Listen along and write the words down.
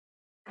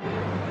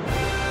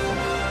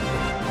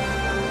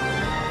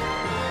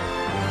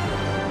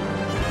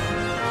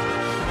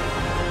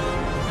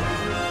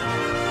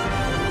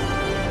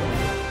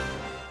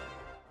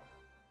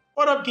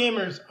up,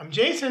 gamers? I'm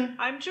Jason.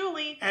 I'm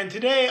Julie. And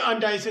today on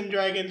Dice &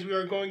 Dragons, we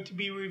are going to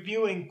be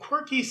reviewing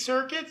Quirky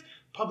Circuits,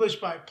 published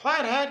by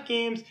Plaid Hat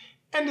Games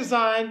and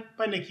designed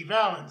by Nikki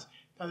Valens.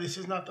 Now, this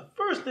is not the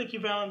first Nikki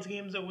Valens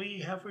games that we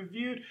have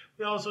reviewed.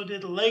 We also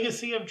did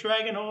Legacy of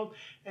Dragonhold,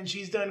 and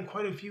she's done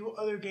quite a few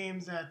other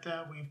games that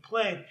we've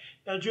played.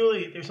 Now,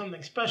 Julie, there's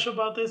something special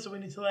about this, so we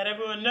need to let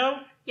everyone know.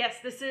 Yes,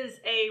 this is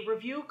a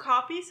review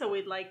copy, so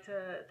we'd like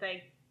to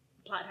thank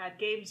Plaid Hat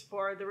Games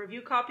for the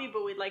review copy,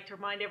 but we'd like to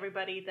remind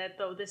everybody that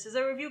though this is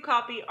a review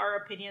copy, our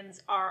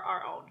opinions are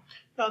our own.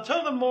 Now,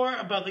 tell them more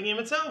about the game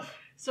itself.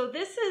 So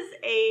this is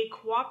a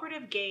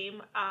cooperative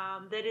game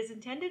that is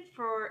intended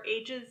for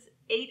ages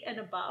 8 and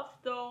above,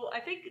 though I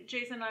think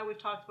Jason and I, we've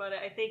talked about it.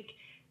 I think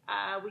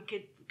we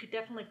could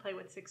definitely play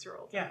with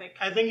 6-year-olds. Yeah,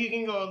 I think you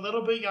can go a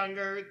little bit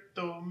younger,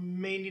 though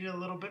may need a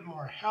little bit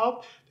more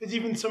help. There's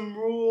even some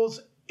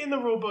rules in the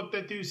rulebook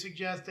that do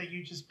suggest that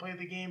you just play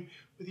the game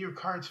with your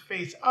cards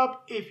face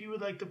up if you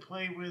would like to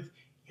play with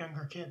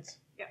younger kids.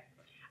 Yeah.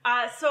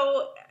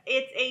 So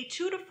it's a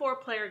 2 to 4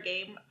 player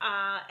game,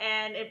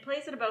 and it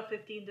plays in about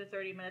 15 to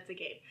 30 minutes a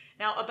game.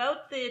 Now,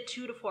 about the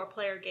 2 to 4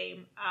 player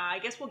game, I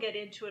guess we'll get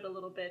into it a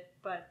little bit,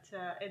 but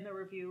in the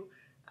review,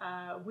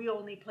 we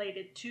only played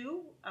it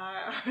 2.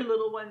 Our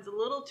little one's a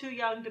little too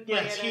young to play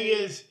it. Yes, he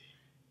is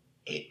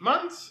 8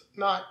 months,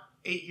 not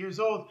 8 years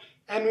old.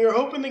 And we were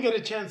hoping to get a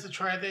chance to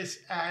try this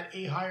at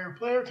a higher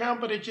player count,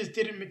 but it just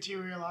didn't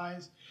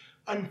materialize,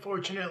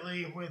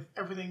 unfortunately, with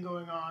everything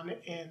going on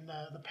in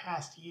the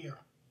past year.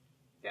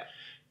 Yeah.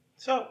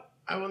 So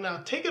I will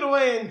now take it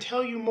away and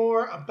tell you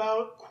more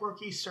about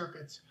Quirky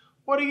Circuits.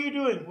 What are you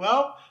doing?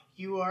 Well,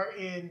 you are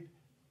in,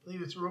 I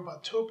believe it's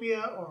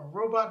Robotopia or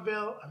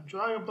Robotville. I'm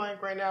drawing a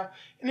blank right now.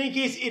 In any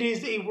case, it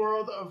is a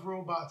world of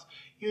robots.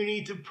 You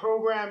need to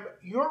program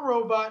your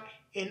robot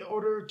in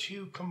order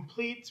to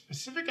complete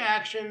specific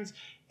actions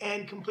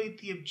and complete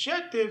the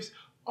objectives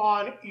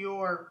on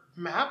your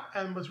map.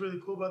 And what's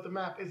really cool about the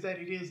map is that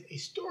it is a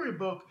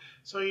storybook.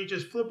 So you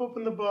just flip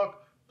open the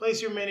book,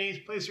 place your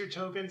minis, place your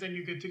tokens, and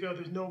you're good to go.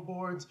 There's no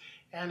boards,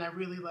 and I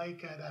really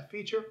like that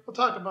feature. We'll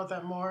talk about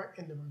that more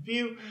in the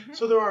review.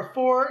 So there are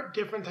 4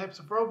 different types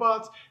of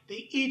robots.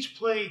 They each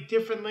play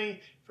differently.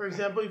 For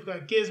example, you've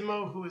got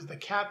Gizmo, who is the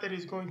cat that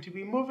is going to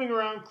be moving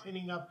around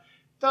cleaning up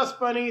dust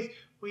bunnies.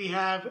 We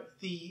have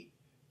the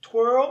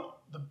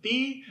Twirl, the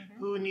bee,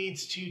 who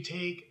needs to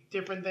take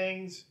different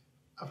things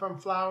from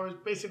flowers,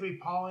 basically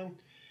pollen.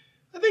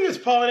 I think it's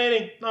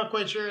pollinating, not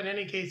quite sure. In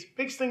any case,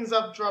 picks things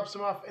up, drops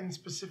them off in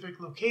specific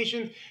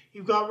locations.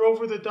 You've got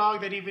Rover the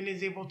dog that even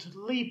is able to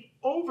leap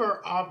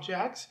over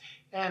objects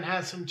and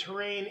has some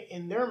terrain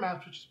in their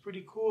maps, which is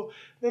pretty cool.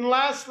 Then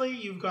lastly,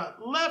 you've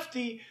got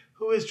Lefty,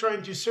 who is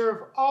trying to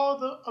serve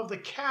all of the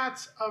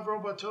cats of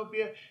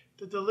Robotopia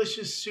the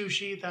delicious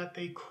sushi that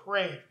they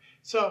crave.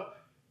 So,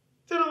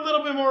 did a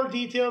little bit more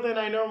detail than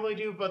I normally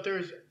do, but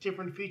there's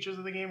different features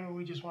of the game and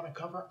we just want to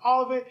cover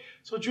all of it.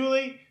 So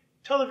Julie,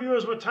 tell the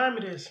viewers what time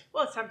it is.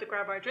 Well, it's time to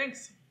grab our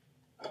drinks.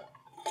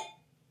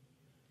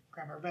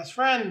 Grab our best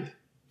friend.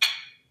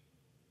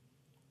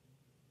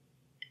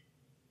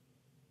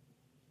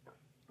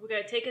 We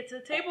gotta take it to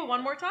the table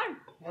one more time.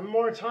 One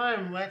more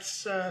time.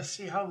 Let's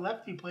see how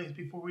Lefty plays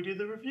before we do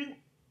the review.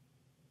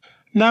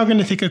 Now I'm going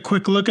to take a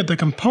quick look at the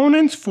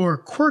components for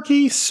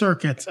Quirky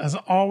Circuits. As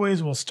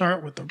always, we'll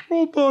start with the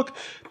rule book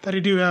that I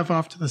do have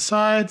off to the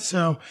side.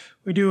 So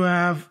we do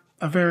have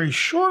a very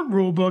short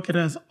rule book. It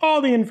has all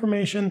the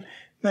information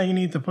that you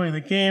need to play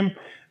the game,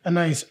 a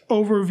nice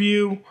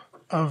overview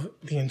of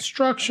the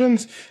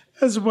instructions,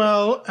 as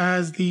well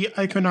as the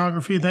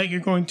iconography that you're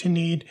going to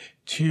need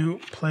to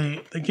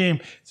play the game.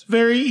 It's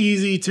very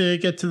easy to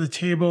get to the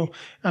table,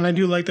 and I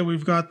do like that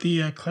we've got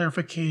the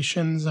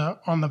clarifications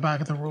on the back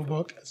of the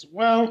rulebook as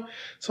well.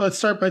 So let's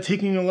start by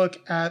taking a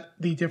look at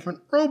the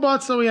different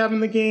robots that we have in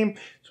the game.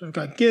 So we've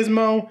got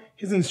Gizmo,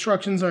 his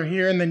instructions are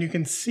here, and then you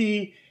can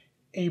see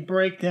a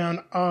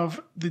breakdown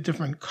of the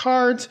different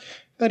cards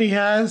that he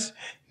has.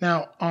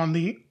 Now on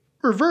the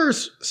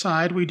reverse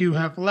side, we do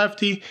have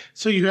Lefty.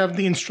 So you have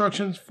the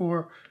instructions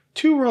for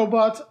 2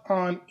 robots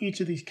on each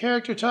of these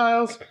character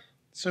tiles.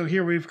 So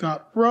here we've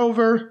got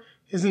Rover,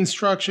 his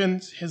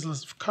instructions, his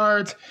list of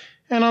cards,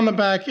 and on the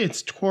back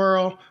it's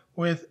Twirl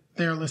with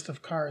their list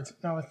of cards.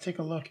 Now let's take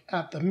a look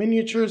at the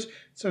miniatures.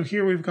 So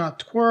here we've got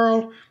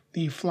Twirl,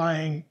 the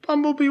flying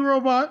bumblebee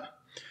robot.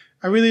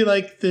 I really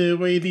like the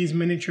way these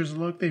miniatures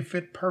look. They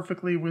fit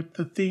perfectly with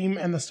the theme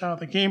and the style of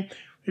the game.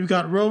 We've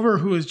got Rover,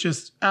 who is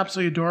just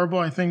absolutely adorable.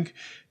 I think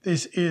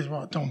this is,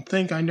 well, don't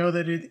think, I know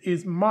that it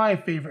is my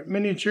favorite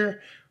miniature.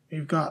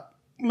 We've got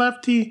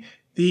Lefty,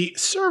 the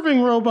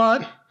serving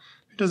robot,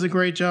 who does a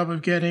great job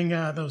of getting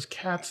those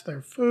cats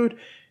their food.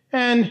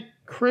 And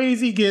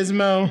Crazy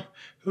Gizmo,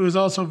 who is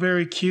also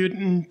very cute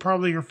and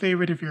probably your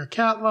favorite if you're a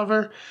cat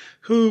lover,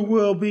 who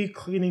will be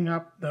cleaning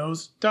up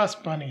those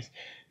dust bunnies.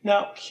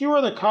 Now, here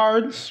are the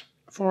cards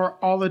for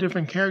all the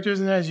different characters,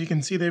 and as you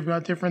can see, they've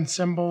got different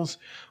symbols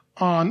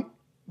on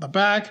the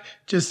back,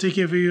 just to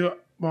give you,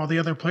 well, the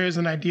other players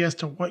an idea as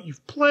to what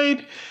you've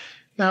played.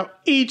 Now,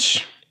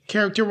 each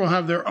character will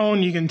have their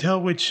own. You can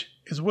tell which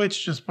is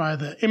which just by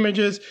the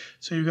images.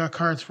 So you've got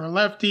cards for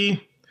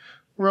lefty,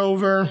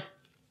 rover,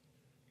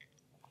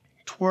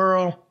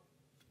 twirl,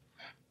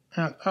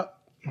 and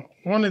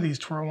one of these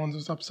twirl ones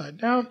is upside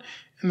down.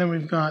 And then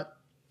we've got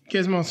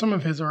Gizmo. Some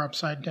of his are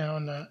upside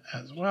down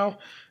as well.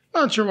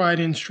 Not sure why I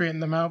didn't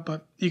straighten them out,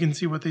 but you can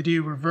see what they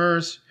do.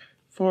 Reverse,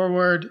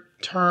 forward,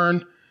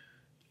 turn,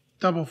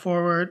 double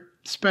forward,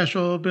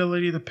 special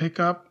ability to pick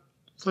up,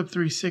 flip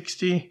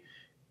 360,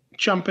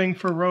 jumping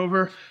for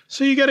rover.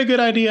 So you get a good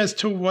idea as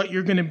to what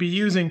you're going to be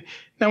using.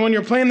 Now, when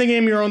you're playing the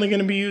game, you're only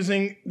going to be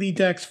using the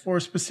decks for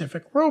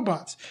specific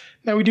robots.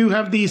 Now, we do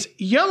have these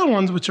yellow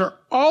ones, which are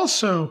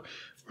also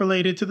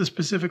related to the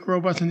specific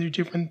robots and do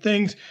different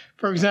things.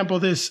 For example,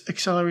 this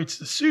accelerates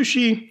the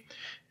sushi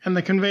and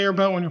the conveyor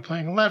belt when you're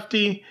playing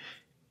lefty.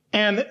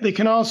 And they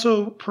can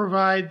also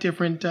provide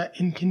different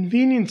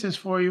inconveniences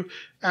for you,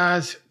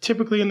 as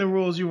typically in the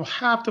rules, you will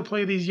have to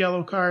play these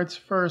yellow cards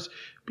first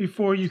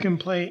before you can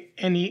play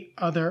any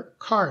other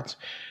cards.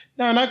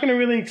 Now, I'm not going to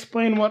really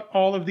explain what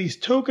all of these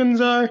tokens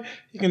are.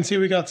 You can see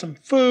we got some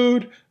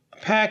food, a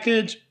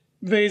package,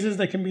 vases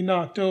that can be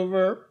knocked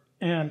over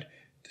and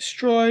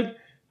destroyed.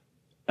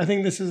 I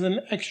think this is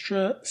an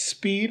extra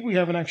speed. We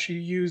haven't actually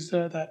used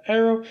that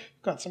arrow.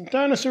 Got some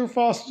dinosaur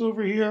fossils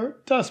over here,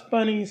 dust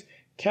bunnies,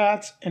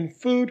 cats, and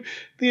food.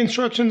 The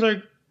instructions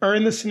are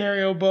in the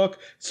scenario book,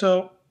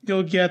 so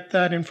you'll get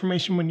that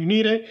information when you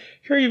need it.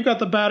 Here you've got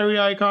the battery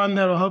icon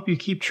that'll help you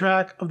keep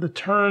track of the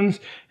turns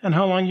and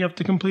how long you have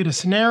to complete a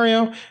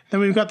scenario. Then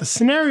we've got the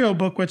scenario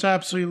book, which I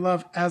absolutely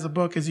love as a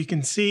book. As you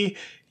can see,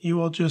 you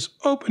will just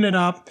open it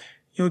up.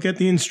 You'll get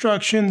the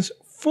instructions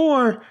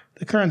for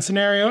the current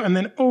scenario, and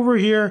then over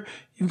here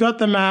you've got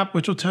the map,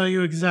 which will tell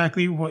you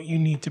exactly what you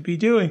need to be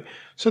doing.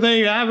 So there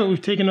you have it.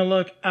 We've taken a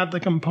look at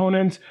the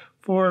components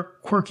for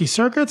Quirky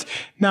Circuits.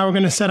 Now we're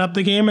going to set up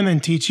the game and then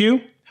teach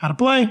you how to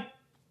play.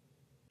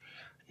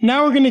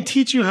 Now we're going to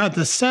teach you how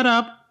to set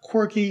up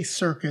Quirky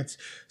Circuits.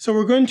 So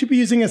we're going to be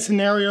using a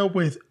scenario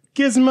with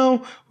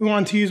Gizmo. We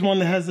want to use one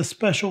that has the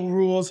special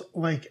rules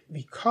like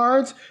the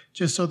cards,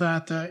 just so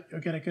that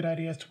you'll get a good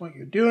idea as to what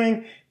you're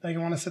doing. Now you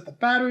want to set the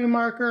battery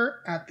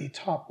marker at the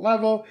top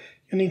level.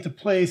 You need to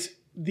place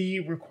the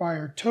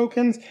required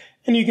tokens,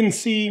 and you can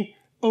see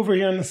over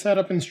here in the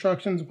setup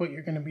instructions what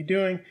you're going to be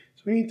doing.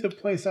 So we need to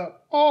place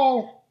out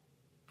all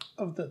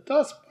of the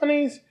dust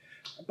bunnies.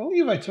 I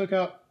believe I took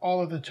out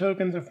all of the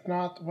tokens. If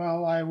not,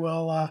 well, I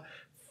will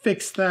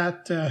fix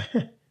that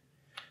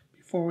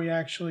before we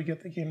actually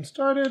get the game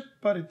started.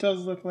 But it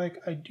does look like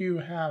I do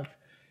have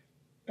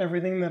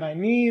everything that I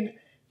need.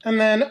 And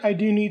then I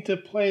do need to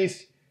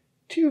place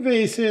 2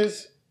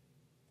 vases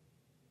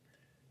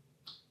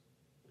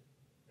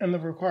in the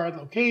required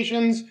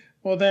locations.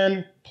 We'll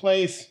then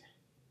place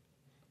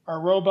our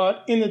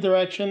robot in the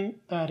direction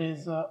that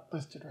is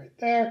listed right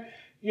there.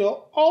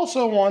 You'll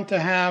also want to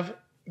have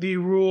the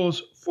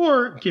rules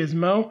for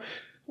Gizmo.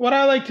 What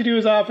I like to do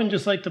is I often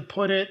just like to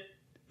put it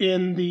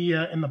in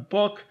the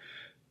book.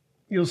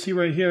 You'll see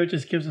right here, it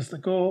just gives us the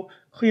goal.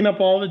 Clean up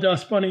all the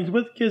dust bunnies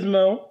with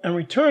Gizmo and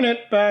return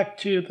it back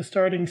to the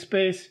starting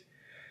space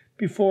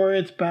before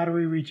its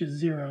battery reaches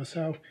 0.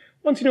 So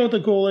once you know what the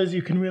goal is,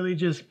 you can really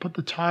just put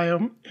the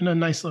tile in a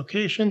nice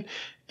location.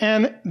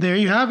 And there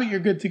you have it, you're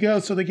good to go.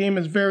 So the game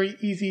is very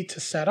easy to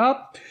set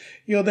up.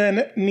 You'll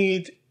then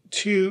need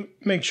to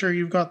make sure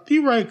you've got the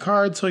right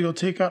card. So you'll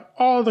take out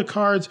all the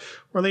cards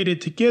related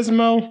to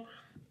Gizmo,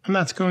 and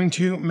that's going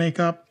to make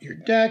up your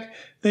deck.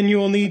 Then you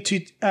will need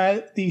to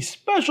add the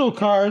special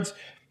cards,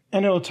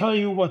 and it will tell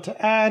you what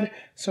to add.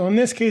 So in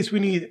this case, we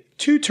need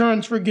 2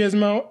 turns for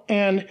Gizmo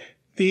and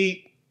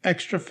the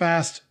extra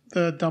fast,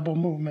 the double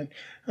movement.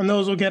 And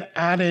those will get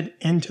added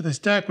into this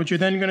deck, which you're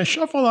then going to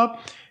shuffle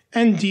up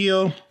and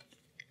deal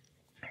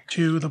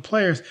to the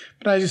players.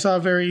 But as you saw,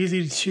 very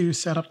easy to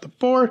set up the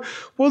board.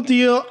 We'll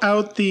deal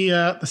out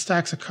the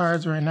stacks of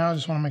cards right now. I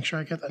just want to make sure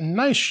I get a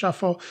nice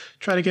shuffle.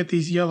 Try to get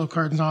these yellow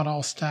cards not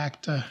all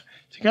stacked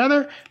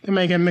together. They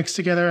may get mixed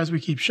together as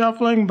we keep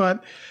shuffling,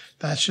 but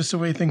that's just the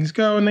way things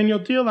go. And then you'll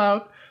deal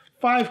out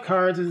 5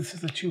 cards. This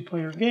is a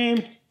 2-player game.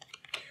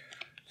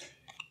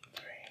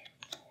 3,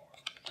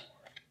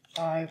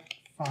 4,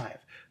 5.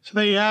 So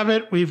there you have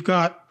it. We've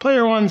got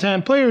player 1's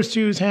hand, player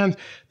 2's hand.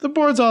 The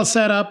board's all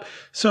set up.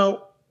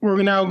 So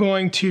we're now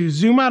going to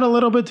zoom out a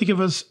little bit to give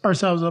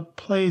ourselves a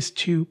place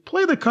to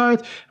play the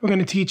cards. We're going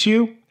to teach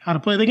you how to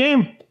play the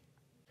game.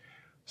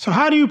 So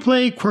how do you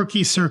play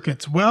Quirky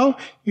Circuits? Well,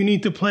 you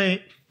need to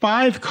play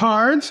 5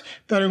 cards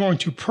that are going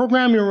to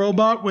program your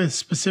robot with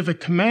specific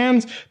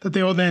commands that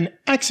they will then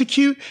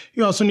execute.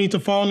 You also need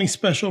to follow any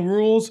special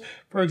rules.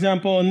 For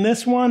example, in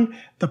this one,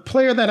 the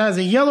player that has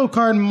a yellow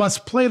card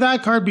must play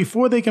that card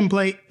before they can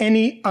play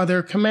any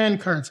other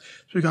command cards.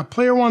 So we got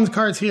player 1's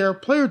cards here,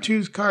 player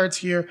 2's cards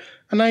here,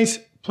 a nice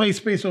play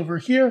space over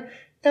here,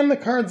 And the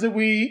cards that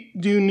we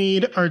do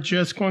need are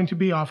just going to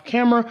be off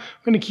camera.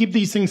 We're going to keep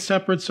these things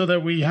separate so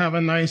that we have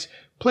a nice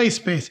play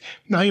space.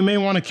 Now you may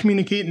want to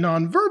communicate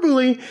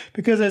non-verbally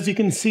because as you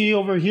can see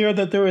over here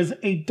that there is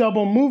a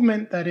double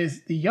movement, that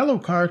is the yellow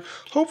card.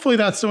 Hopefully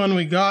that's the one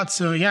we got.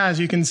 So yeah, as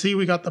you can see,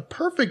 we got the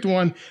perfect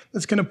one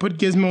that's going to put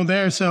Gizmo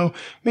there. So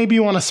maybe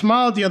you want to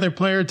smile at the other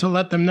player to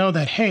let them know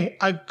that, hey,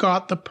 I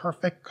got the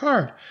perfect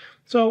card.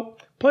 So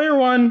player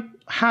one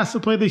has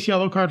to play this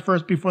yellow card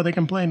first before they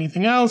can play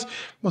anything else.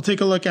 We'll take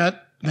a look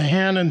at the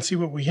hand and see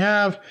what we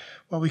have.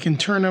 Well, we can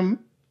turn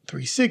them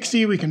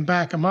 360, we can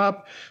back them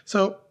up.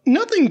 So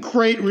nothing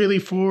great really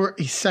for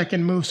a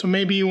second move. So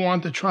maybe you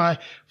want to try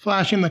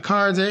flashing the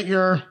cards at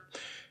your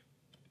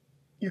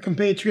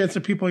compatriots,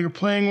 the people you're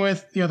playing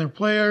with, the other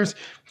players,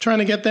 trying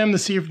to get them to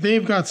see if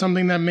they've got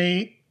something that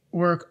may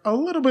work a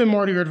little bit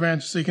more to your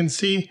advantage. So you can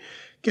see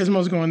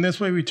Gizmo's going this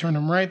way, we turn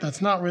him right.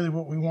 That's not really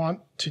what we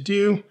want to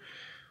do.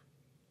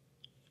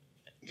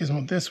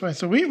 Gizmo this way.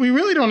 So we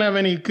really don't have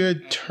any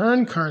good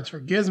turn cards for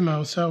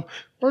Gizmo. So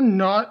we're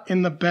not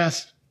in the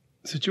best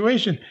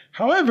situation.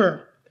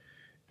 However,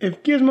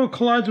 if Gizmo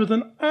collides with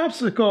an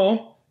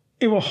obstacle,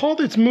 it will halt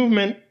its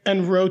movement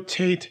and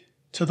rotate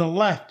to the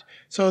left.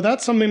 So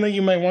that's something that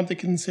you might want to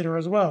consider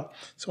as well.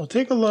 So we'll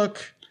take a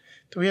look.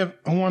 Do we have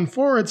a 1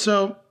 forward?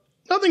 So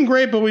nothing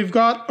great, but we've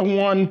got a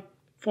 1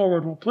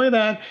 forward. We'll play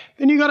that.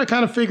 Then you got to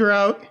kind of figure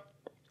out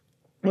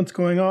what's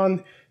going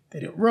on.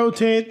 Did it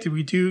rotate? Did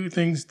we do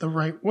things the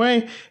right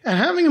way? And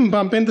having them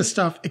bump into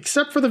stuff,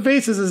 except for the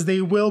vases, as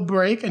they will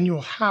break and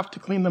you'll have to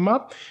clean them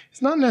up,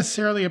 it's not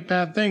necessarily a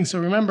bad thing. So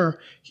remember,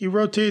 he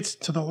rotates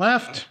to the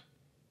left.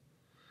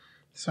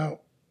 So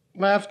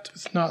left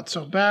is not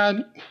so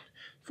bad.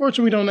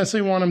 Fortunately, we don't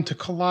necessarily want him to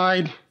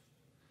collide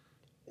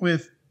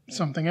with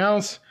something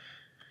else.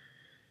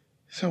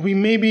 So we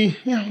maybe,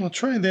 yeah, we'll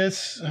try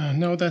this.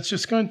 No, that's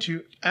just going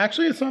to,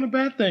 actually, it's not a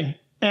bad thing.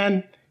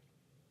 And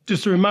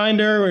just a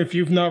reminder, if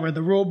you've not read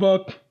the rule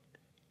book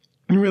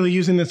and really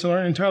using this to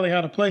learn entirely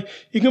how to play,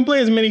 you can play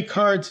as many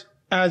cards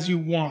as you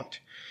want.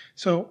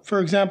 So,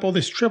 for example,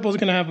 this triple is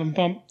going to have them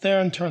bump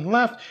there and turn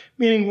left,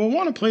 meaning we'll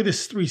want to play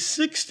this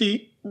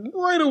 360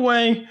 right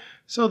away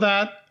so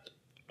that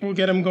we'll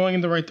get them going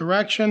in the right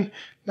direction.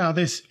 Now,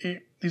 these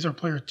are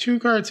player 2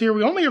 cards here.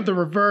 We only have the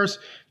reverse.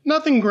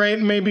 Nothing great.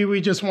 Maybe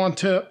we just want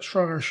to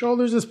shrug our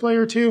shoulders as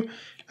player 2.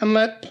 And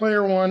let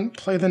player 1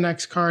 play the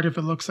next card if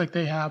it looks like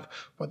they have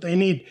what they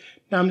need.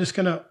 Now I'm just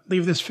going to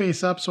leave this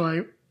face up so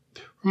I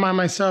remind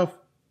myself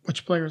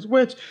which player is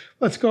which.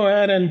 Let's go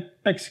ahead and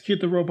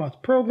execute the robot's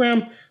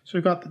program. So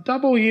we've got the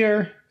double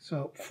here.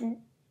 So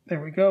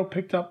there we go.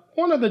 Picked up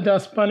one of the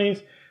dust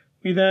bunnies.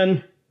 We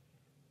then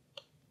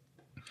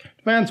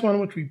advance one,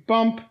 which we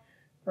bump,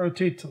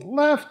 rotate to the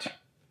left.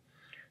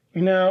 We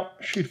now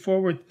shoot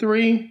forward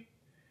 3.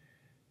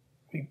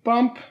 We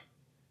bump,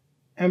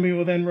 and we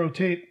will then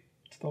rotate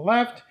to the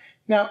left.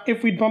 Now,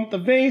 if we'd bumped the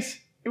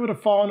vase, it would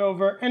have fallen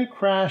over and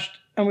crashed,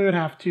 and we would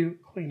have to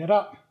clean it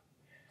up.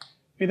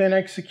 We then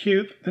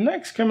execute the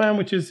next command,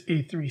 which is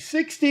a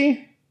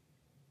 360.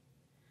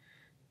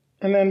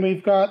 And then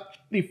we've got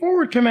the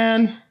forward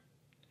command,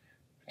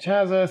 which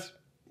has us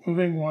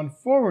moving 1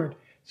 forward.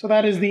 So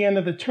that is the end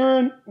of the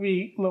turn.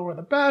 We lower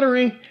the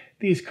battery.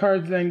 These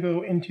cards then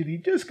go into the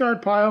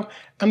discard pile,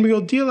 and we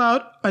will deal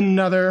out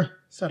another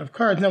set of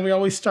cards. Now, we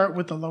always start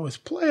with the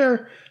lowest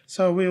player,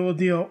 so we will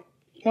deal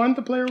 1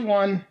 to player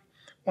 1,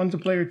 1 to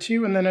player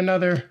 2, and then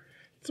another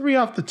 3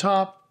 off the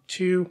top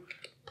to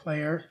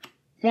player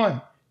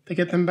 1 to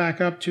get them back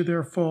up to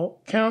their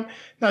full count.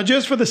 Now,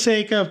 just for the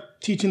sake of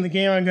teaching the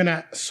game, I'm going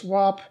to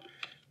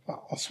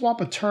I'll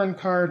swap a turn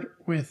card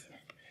with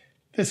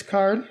this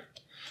card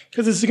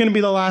because this is going to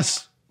be the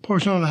last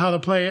portion of how to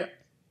play it.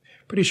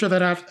 Pretty sure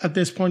that at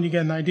this point you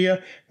get an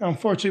idea. Now,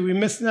 unfortunately, we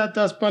missed that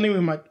dust bunny.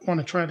 We might want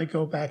to try to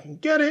go back and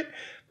get it,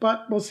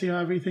 but we'll see how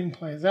everything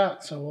plays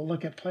out. So we'll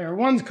look at player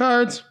 1's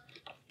cards,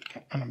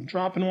 and I'm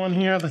dropping one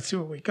here. Let's see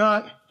what we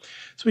got.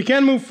 So we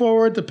can move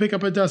forward to pick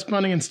up a dust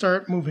bunny and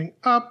start moving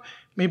up.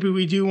 Maybe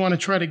we do want to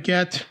try to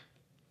get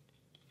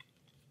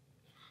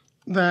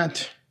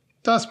that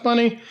dust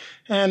bunny,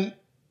 and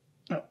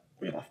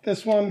we left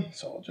this one,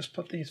 so I'll just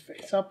put these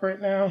face up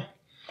right now.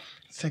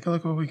 Let's take a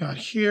look at what we got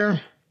here.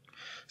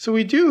 So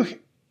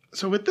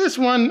with this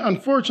one,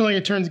 unfortunately,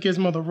 it turns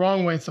Gizmo the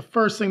wrong way. It's the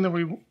first thing that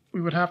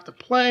we would have to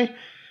play.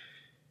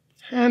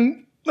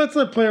 And let's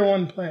let player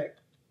 1 play it.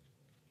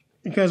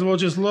 Because we'll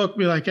just look,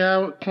 be like,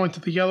 yeah, point to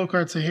the yellow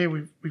card, say, hey,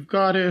 we've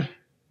got to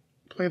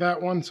play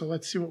that one, so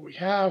let's see what we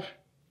have.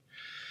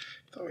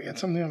 Thought we had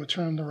something that would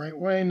turn him the right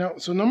way. No,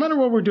 so no matter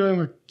what we're doing,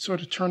 we're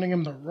sort of turning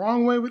him the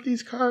wrong way with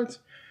these cards.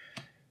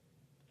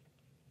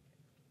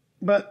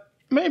 But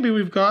maybe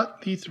we've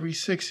got the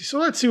 360. So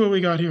let's see what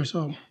we got here.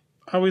 So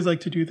I always like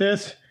to do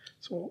this.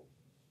 So we'll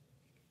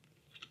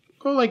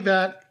go like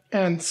that.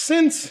 And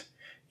since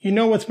you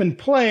know what's been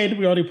played,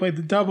 we already played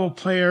the double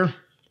player,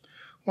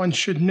 one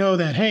should know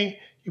that, hey,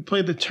 you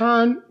played the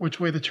turn,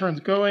 which way the turn's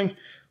going,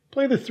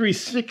 play the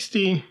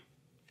 360,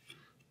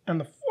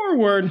 and the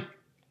forward,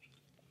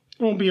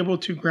 we'll be able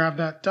to grab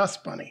that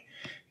dust bunny.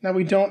 Now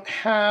we don't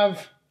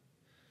have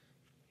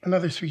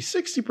another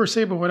 360 per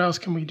se, but what else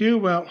can we do?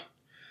 Well,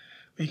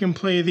 we can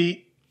play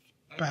the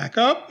back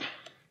up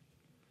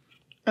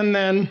and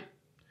then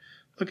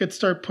look at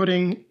start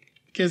putting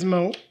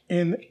Gizmo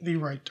in the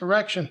right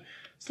direction.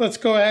 So let's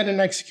go ahead and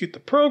execute the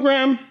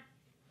program.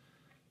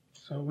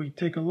 So we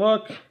take a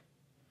look.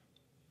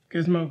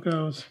 Gizmo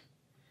goes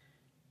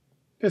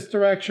this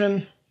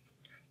direction.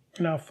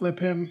 We now flip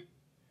him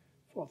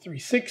for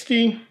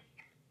 360.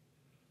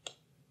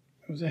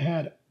 Goes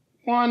ahead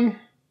 1.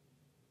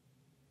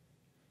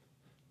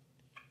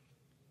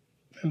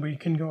 Then we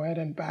can go ahead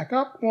and back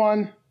up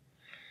 1.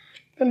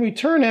 Then we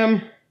turn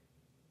him.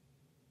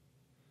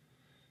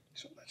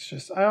 So let's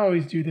just, I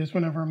always do this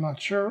whenever I'm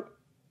not sure.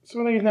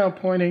 So he's now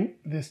pointing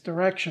this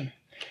direction.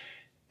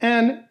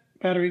 And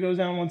battery goes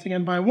down once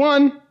again by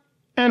 1.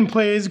 And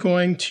play is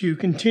going to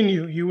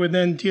continue. You would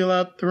then deal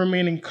out the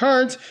remaining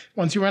cards.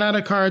 Once you run out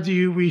of cards,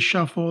 you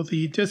reshuffle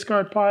the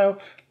discard pile,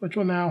 which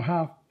will now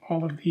have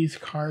all of these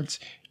cards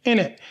in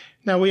it.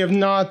 Now we have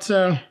not,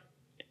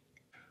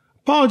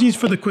 apologies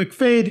for the quick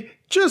fade,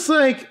 just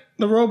like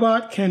the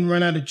robot can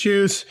run out of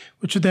juice,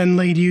 which would then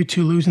lead you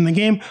to losing the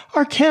game.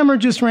 Our camera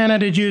just ran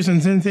out of juice,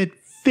 and since it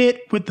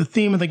fit with the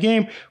theme of the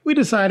game, we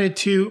decided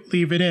to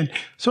leave it in.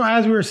 So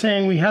as we were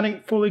saying, we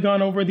hadn't fully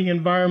gone over the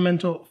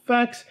environmental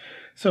effects.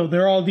 So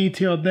they're all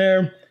detailed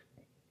there.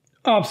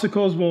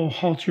 Obstacles will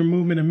halt your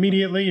movement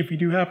immediately. If you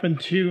do happen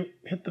to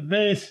hit the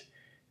vase,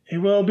 it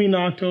will be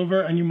knocked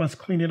over and you must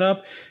clean it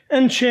up.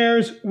 And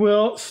chairs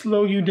will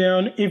slow you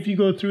down if you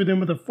go through them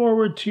with a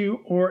forward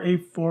 2 or a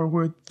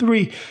forward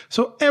 3.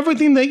 So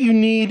everything that you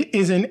need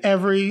is in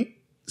every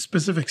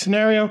specific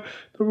scenario.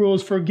 The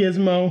rules for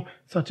Gizmo,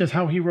 such as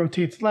how he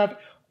rotates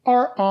left,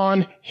 are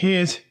on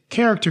his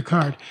character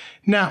card.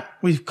 Now,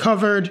 we've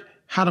covered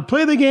how to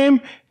play the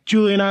game.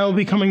 Julie and I will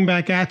be coming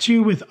back at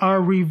you with our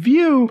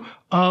review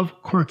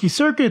of Quirky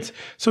Circuits.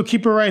 So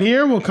keep it right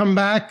here. We'll come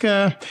back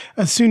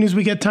as soon as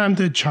we get time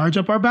to charge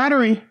up our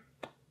battery.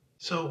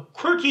 So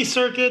Quirky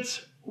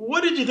Circuits,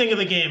 what did you think of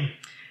the game?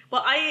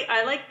 Well,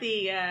 I like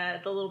the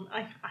little,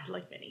 I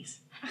like minis.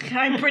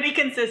 I'm pretty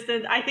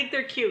consistent. I think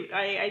they're cute.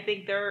 I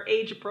think they're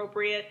age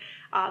appropriate.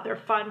 They're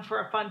fun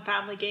for a fun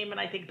family game, and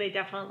I think they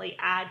definitely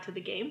add to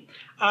the game.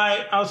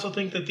 I also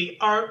think that the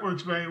art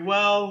works very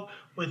well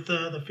with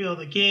the feel of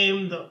the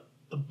game, the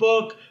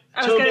book.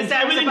 Everything's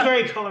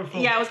very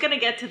colorful. Yeah, I was going to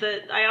get to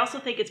the, I also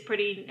think it's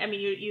pretty, I mean,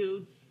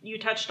 you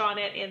touched on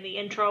it in the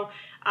intro.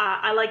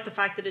 I like the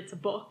fact that it's a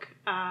book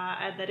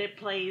and that it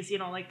plays, you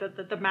know, like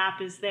the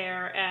map is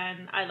there,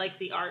 and I like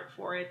the art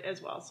for it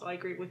as well. So I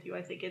agree with you.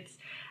 I think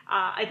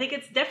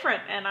it's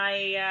different, and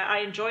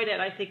I enjoyed it.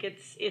 I think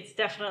it's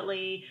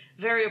definitely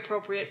very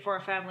appropriate for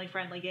a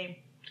family-friendly game.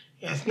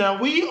 Yes.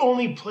 Now we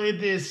only played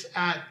this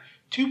at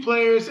 2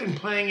 players and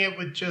playing it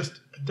with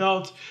just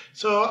adults.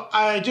 So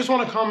I just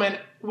want to comment.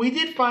 We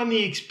did find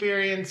the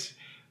experience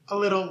a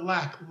little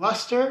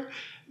lackluster.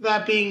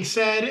 That being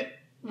said,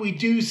 we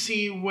do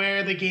see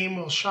where the game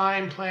will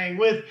shine playing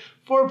with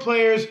 4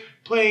 players,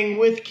 playing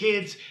with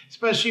kids,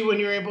 especially when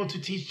you're able to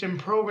teach them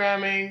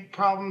programming,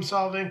 problem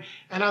solving,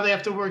 and how they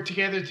have to work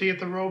together to get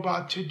the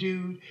robot to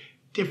do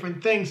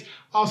different things.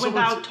 Also,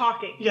 without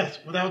talking. Yes,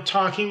 without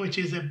talking, which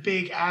is a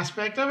big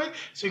aspect of it.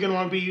 So you're going to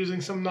want to be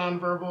using some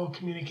nonverbal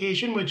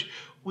communication, which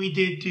we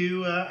did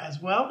do as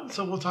well.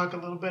 So we'll talk a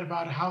little bit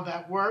about how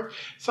that worked.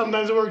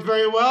 Sometimes it worked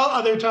very well.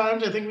 Other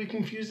times I think we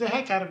confused the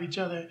heck out of each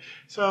other.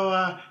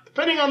 So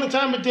depending on the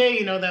time of day,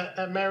 you know,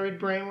 that married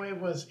brainwave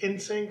was in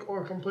sync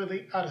or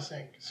completely out of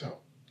sync. So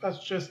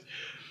that's just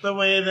the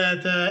way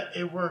that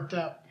it worked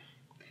out.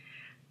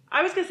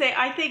 I was going to say,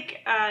 I think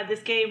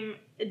this game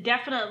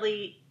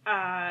definitely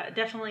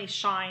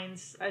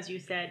shines, as you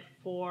said,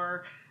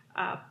 for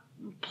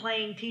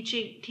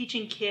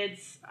teaching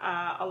kids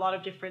a lot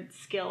of different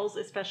skills,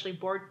 especially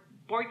board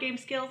game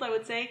skills. I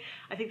would say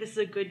I think this is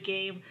a good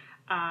game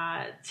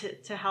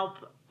to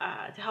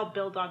help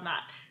build on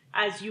that.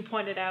 As you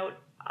pointed out,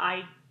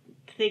 I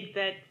think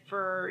that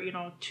for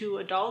 2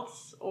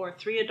 adults or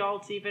 3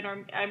 adults even,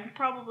 or I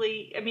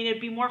mean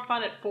it'd be more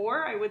fun at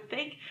 4, I would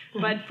think.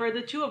 Mm-hmm. But for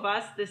the 2 of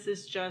us, this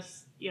is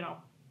just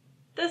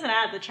doesn't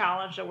add the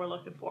challenge that we're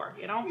looking for.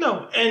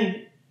 No,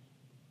 and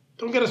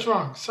don't get us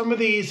wrong. Some of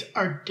these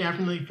are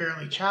definitely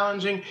fairly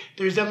challenging.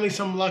 There's definitely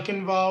some luck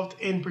involved.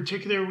 In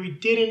particular,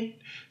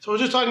 so we're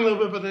just talking a little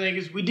bit about the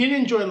negatives. We didn't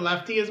enjoy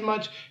Lefty as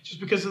much just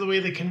because of the way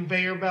the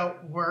conveyor belt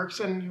works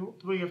and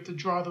the way you have to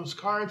draw those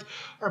cards.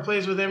 Our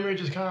plays with him are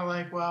just kind of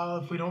like, well,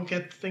 if we don't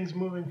get things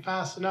moving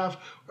fast enough,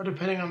 or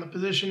depending on the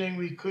positioning,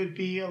 we could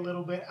be a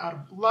little bit out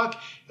of luck.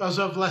 We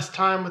also have less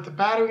time with the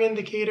battery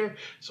indicator,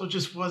 so it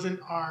just wasn't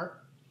our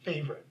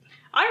favorite.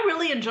 I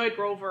really enjoyed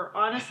Rover.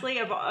 Honestly,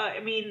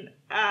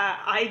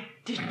 I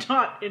did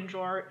not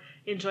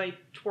enjoy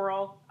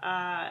Twirl.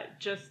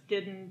 Just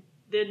didn't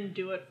didn't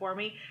do it for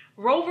me.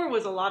 Rover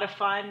was a lot of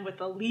fun with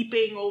the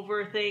leaping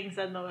over things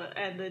and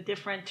the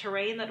different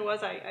terrain that it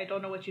was. I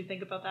don't know what you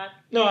think about that.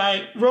 No,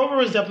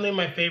 Rover is definitely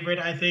my favorite.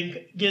 I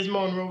think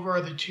Gizmo and Rover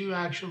are the two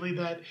actually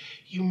that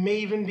you may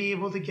even be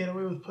able to get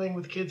away with playing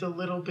with kids a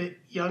little bit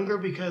younger,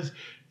 because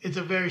it's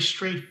a very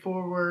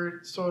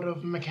straightforward sort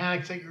of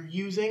mechanics that you're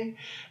using,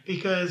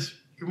 because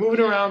you're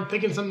moving around,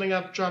 picking something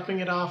up, dropping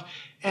it off,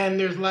 and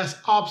there's less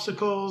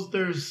obstacles.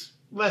 There's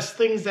less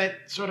things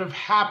that sort of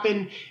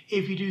happen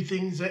if you do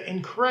things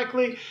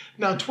incorrectly.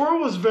 Now, Twirl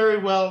was very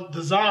well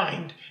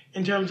designed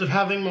in terms of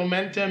having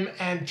momentum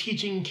and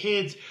teaching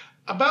kids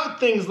about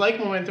things like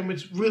momentum,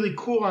 which is really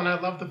cool. And I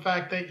love the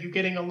fact that you're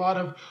getting a lot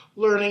of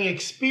learning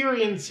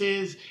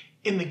experiences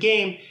in the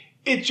game.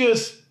 It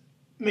just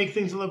makes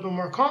things a little bit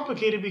more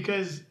complicated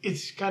because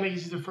it's kind of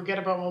easy to forget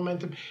about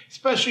momentum,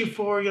 especially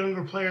for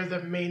younger players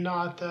that may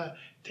not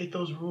take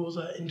those rules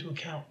into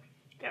account.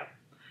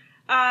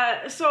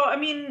 So, I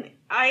mean,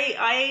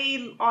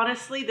 I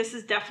honestly, this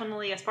is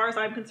definitely, as far as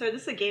I'm concerned,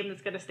 this is a game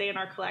that's going to stay in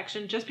our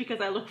collection, just because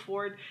I look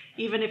forward,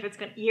 even if it's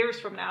years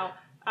from now,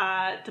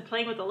 to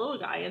playing with the little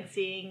guy and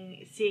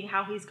seeing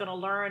how he's going to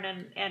learn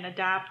and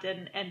adapt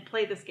and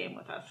play this game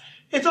with us.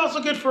 It's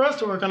also good for us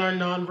to work on our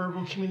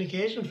nonverbal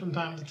communication from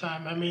time to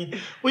time. I mean,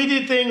 we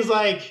did things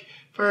like,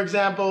 for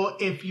example,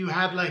 if you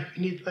had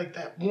you need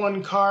that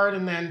one card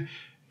and then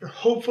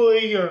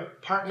hopefully your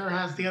partner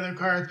has the other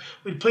cards,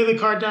 we'd play the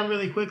card down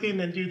really quickly and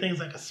then do things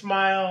like a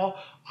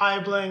smile, eye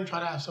blink,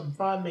 try to have some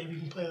fun. Maybe you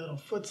can play little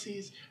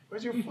footsies.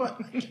 Where's your foot?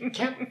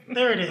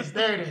 There it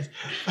is.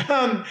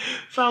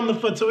 Found the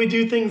foot. So we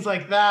do things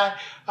like that.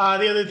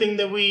 The other thing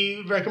that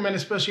we recommend,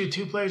 especially with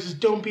two players, is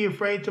don't be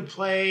afraid to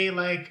play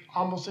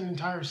almost an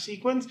entire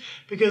sequence,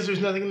 because there's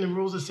nothing in the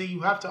rules that say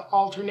you have to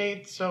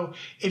alternate. So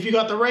if you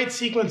got the right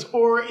sequence,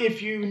 or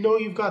if you know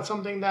you've got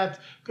something that's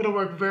going to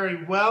work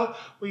very well,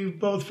 we've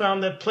both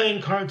found that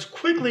playing cards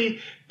quickly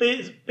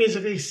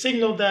basically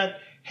signaled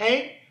that,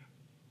 hey,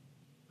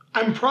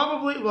 I'll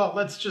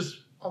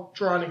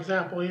draw an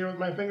example here with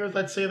my fingers.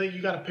 Let's say that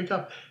you got to pick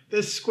up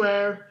this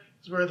square,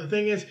 is where the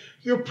thing is.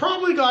 You're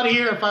probably got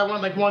here if I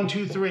went 1,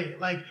 2, 3.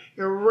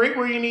 You're right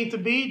where you need to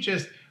be.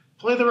 Just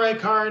play the right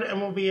card,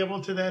 and we'll be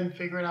able to then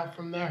figure it out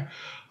from there.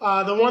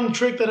 The one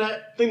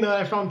thing that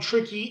I found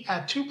tricky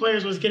at two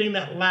players was getting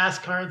that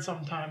last card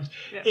sometimes.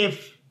 Yeah.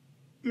 If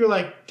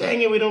you're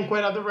dang it, we don't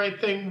quite have the right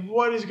thing,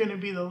 what is going to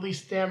be the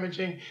least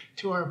damaging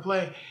to our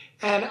play?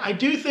 And I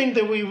do think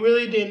that we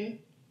really didn't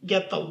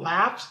get the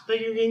laughs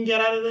that you can get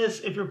out of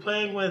this if you're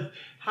playing with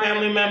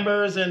family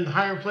members and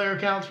higher player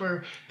counts,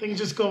 where things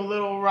just go a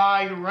little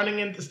awry, you're running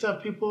into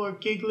stuff, people are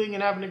giggling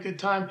and having a good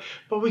time,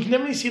 but we can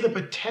definitely see the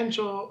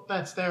potential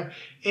that's there.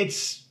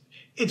 It's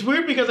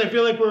weird because I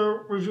feel like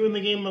we're reviewing the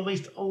game at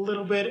least a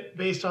little bit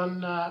based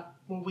on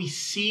what we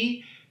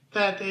see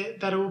that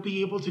it will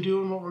be able to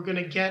do and what we're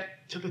going to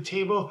get to the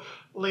table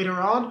later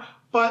on,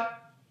 but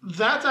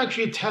that's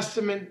actually a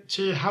testament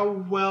to how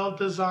well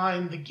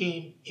designed the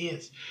game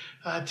is.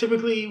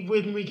 Typically,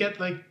 when we get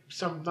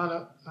some,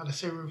 not to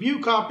say review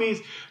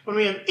copies, when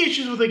we have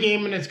issues with the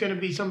game and it's going to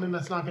be something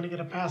that's not going to get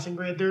a passing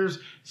grade, there's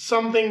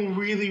something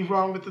really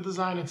wrong with the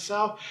design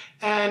itself.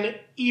 And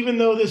even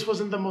though this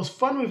wasn't the most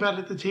fun we've had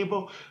at the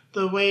table,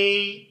 the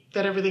way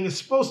that everything is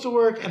supposed to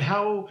work and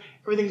how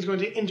everything is going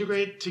to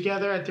integrate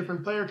together at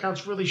different player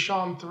counts really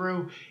shone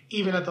through,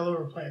 even at the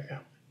lower player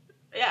count.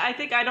 Yeah,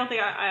 I don't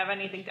think I have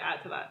anything to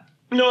add to that.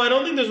 No, I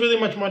don't think there's really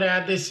much more to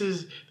add.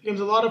 The game's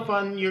a lot of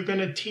fun. You're going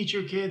to teach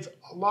your kids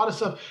a lot of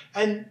stuff.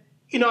 And,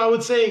 I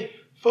would say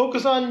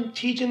focus on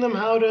teaching them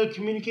how to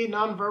communicate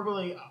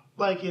non-verbally,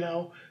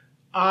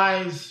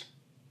 eyes,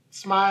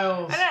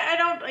 smiles. And I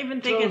don't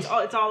even think it's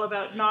all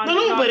about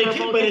non-verbal. No, but it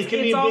can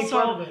be a big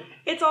part of it.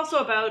 It's also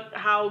about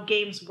how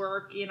games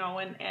work,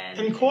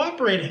 and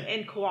cooperating.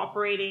 And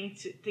cooperating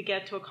to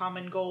get to a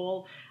common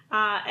goal.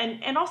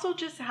 And also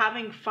just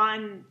having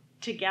fun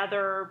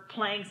together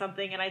playing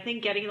something. And I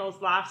think getting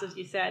those laughs, as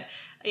you said,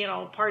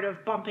 part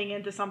of bumping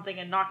into something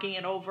and knocking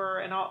it over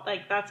and all,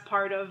 that's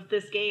part of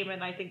this game.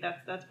 And I think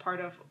that's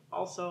part of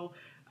also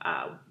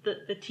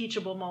the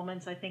teachable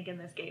moments, I think, in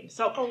this game.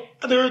 So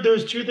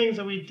there's two things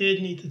that we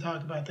did need to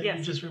talk about that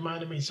you just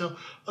reminded me. So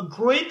a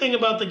great thing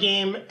about the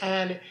game,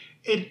 and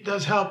it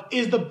does help,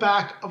 is the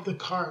back of the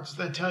cards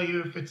that tell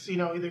you if it's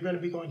either going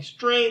to be going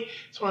straight.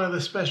 It's one of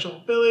the special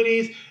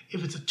abilities.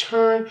 If it's a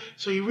turn,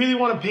 so you really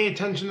want to pay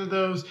attention to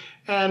those.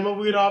 And what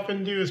we'd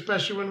often do,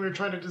 especially when we were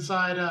trying to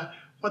decide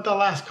what the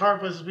last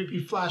card was, we'd be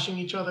flashing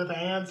each other the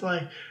hands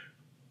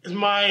is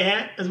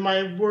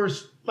my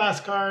worst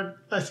last card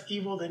less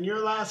evil than your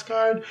last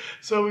card?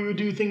 So we would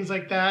do things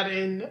like that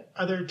in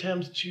other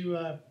attempts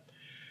to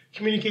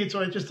communicate.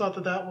 So I just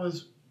thought that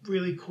was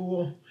really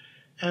cool.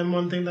 And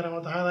one thing that I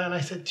want to highlight, and I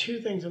said two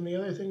things, and the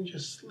other thing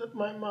just slipped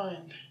my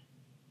mind.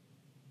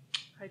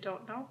 I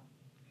don't know.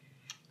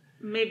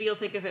 Maybe you'll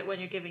think of it when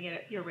you're giving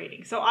it your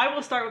rating. So I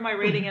will start with my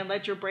rating and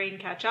let your brain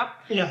catch up.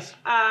 Yes.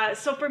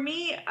 So for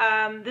me,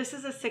 this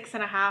is a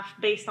 6.5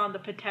 based on the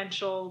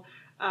potential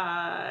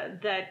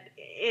that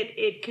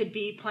it could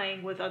be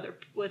playing with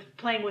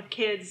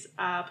kids,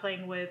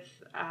 playing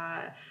with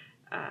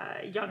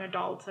young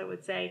adults, I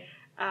would say.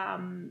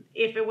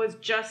 If it was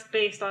just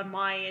based on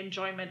my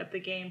enjoyment of the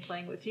game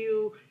playing with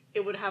you,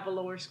 it would have a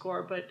lower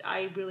score. But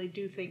I really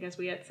do think, as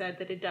we had said,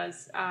 that it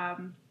does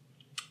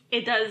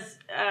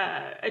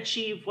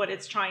achieve what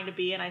it's trying to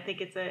be, and I think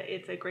it's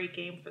a great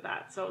game for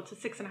that. So it's a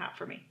 6.5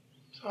 for me.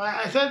 So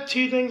I said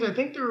two things. I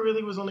think there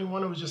really was only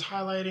one. It was just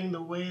highlighting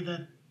the way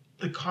that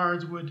the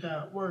cards would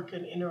work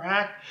and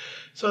interact.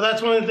 So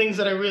that's one of the things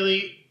that I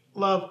really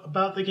love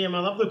about the game. I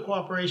love the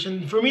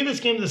cooperation. For me, this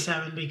game's a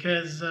 7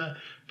 because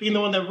being the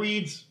one that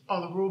reads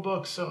all the rule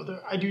books, so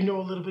I do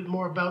know a little bit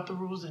more about the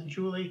rules than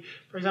Julie.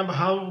 For example,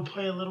 how it will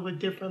play a little bit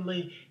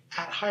differently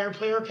at higher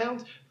player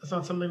counts. That's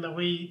not something that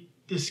we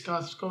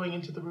discussed going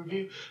into the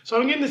review. So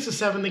I'm giving this a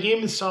 7. The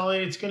game is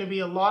solid. It's going to be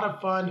a lot of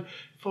fun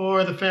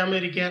for the family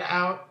to get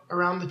out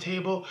around the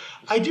table.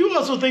 I do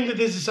also think that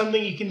this is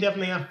something you can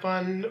definitely have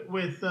fun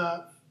with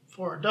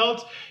for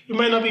adults. You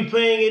might not be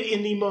playing it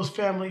in the most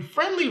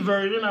family-friendly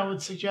version. I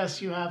would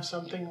suggest you have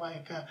something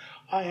like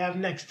I have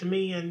next to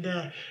me,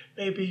 and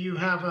maybe you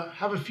have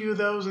a few of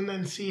those, and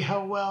then see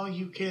how well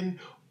you can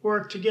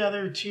work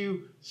together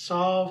to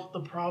solve the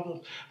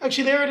problem.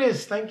 Actually, there it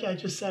is. Thank you. I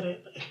just said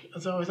it.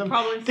 As always,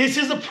 this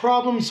is a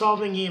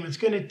problem-solving game. It's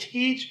going to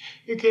teach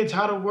your kids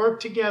how to work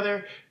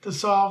together to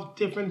solve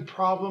different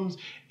problems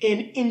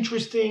in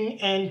interesting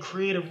and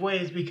creative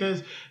ways.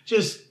 Because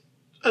just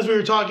as we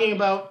were talking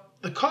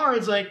about the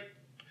cards, like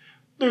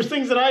there's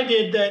things that I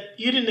did that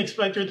you didn't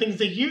expect, or things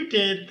that you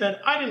did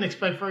that I didn't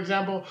expect. For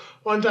example,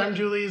 one time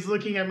Julie is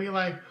looking at me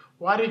like,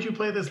 why did you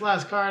play this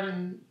last card?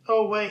 And,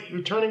 oh, wait,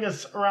 you're turning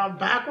us around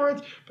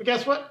backwards? But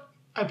guess what?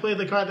 I played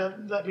the card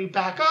that let me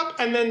back up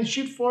and then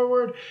shoot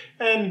forward.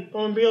 And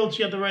lo and behold,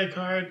 she had the right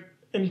card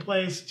in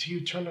place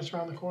to turn us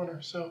around the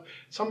corner. So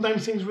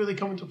sometimes things really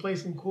come into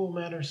place in cool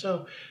manner.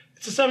 So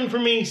it's a 7 for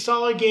me.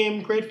 Solid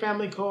game, great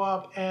family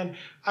co-op. And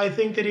I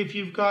think that if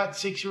you've got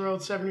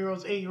 6-year-olds,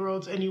 7-year-olds,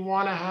 8-year-olds, and you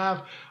want to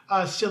have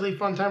a silly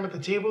fun time at the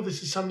table,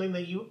 this is something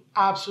that you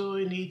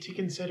absolutely need to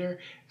consider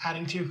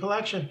adding to your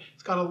collection.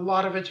 It's got a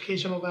lot of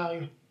educational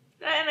value.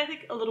 And I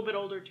think a little bit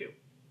older too.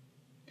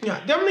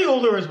 Yeah, definitely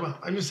older as well.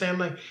 I'm just saying,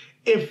 like,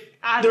 if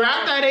they're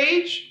at that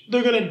age,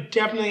 they're going to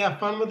definitely have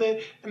fun with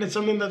it. And it's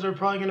something that they're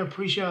probably going to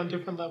appreciate on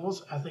different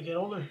levels as they get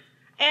older.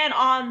 And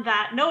on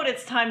that note,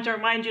 it's time to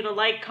remind you to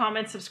like,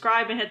 comment,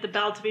 subscribe, and hit the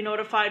bell to be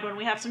notified when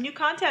we have some new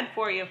content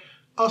for you.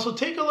 Also,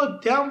 take a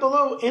look down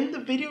below in the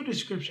video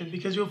description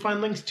because you'll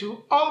find links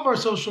to all of our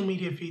social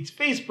media feeds,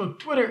 Facebook,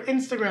 Twitter,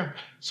 Instagram.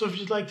 So if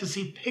you'd like to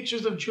see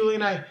pictures of Julie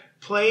and I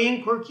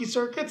playing Quirky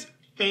Circuits,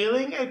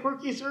 failing at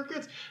Quirky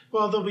Circuits,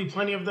 well, there'll be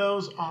plenty of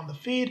those on the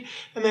feed.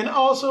 And then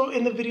also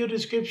in the video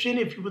description,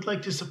 if you would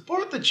like to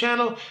support the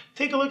channel,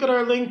 take a look at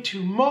our link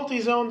to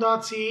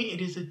multizone.ca.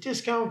 It is a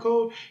discount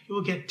code. You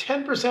will get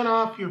 10%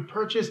 off your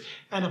purchase,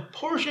 and a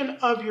portion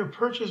of your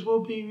purchase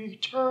will be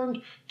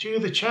returned to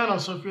the channel.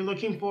 So if you're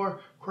looking for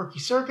Quirky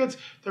Circuits,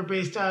 they're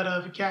based out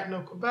of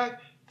Gatineau, Quebec.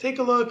 Take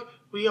a look.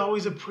 We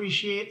always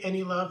appreciate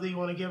any love that you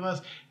want to give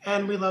us,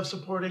 and we love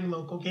supporting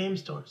local game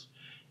stores.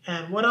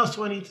 And what else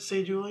do I need to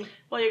say, Julie?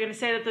 Well, you're going to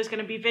say that there's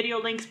going to be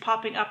video links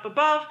popping up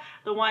above.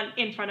 The one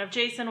in front of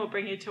Jason will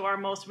bring you to our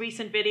most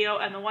recent video,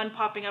 and the one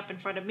popping up in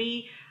front of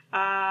me.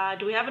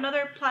 Do we have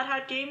another Plaid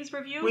Hat Games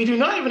review? We do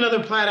not have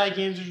another Plaid Hat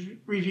Games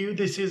review.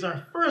 This is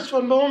our first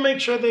one, but we'll make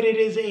sure that it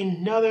is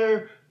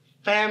another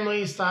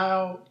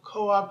family-style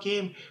co-op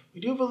game. We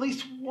do have at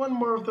least one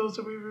more of those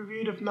that we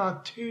reviewed, if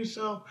not 2,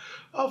 so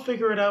I'll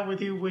figure it out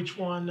with you which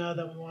one that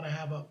we want to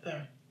have up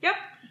there. Yep.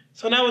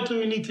 So now what do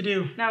we need to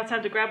do? Now it's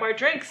time to grab our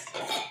drinks.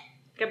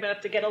 We're going to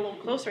have to get a little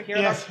closer here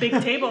at our big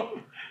table.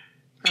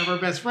 Grab our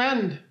best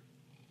friend.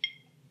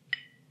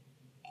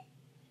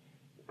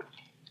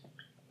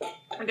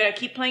 We're going to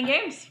keep playing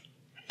games.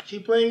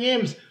 Keep playing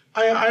games.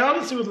 I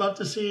honestly would love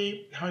to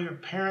see how your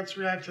parents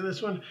react to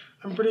this one.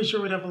 I'm pretty sure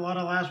we'd have a lot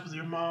of laughs with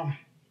your mom.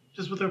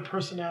 Just with her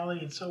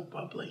personality, it's so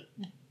bubbly.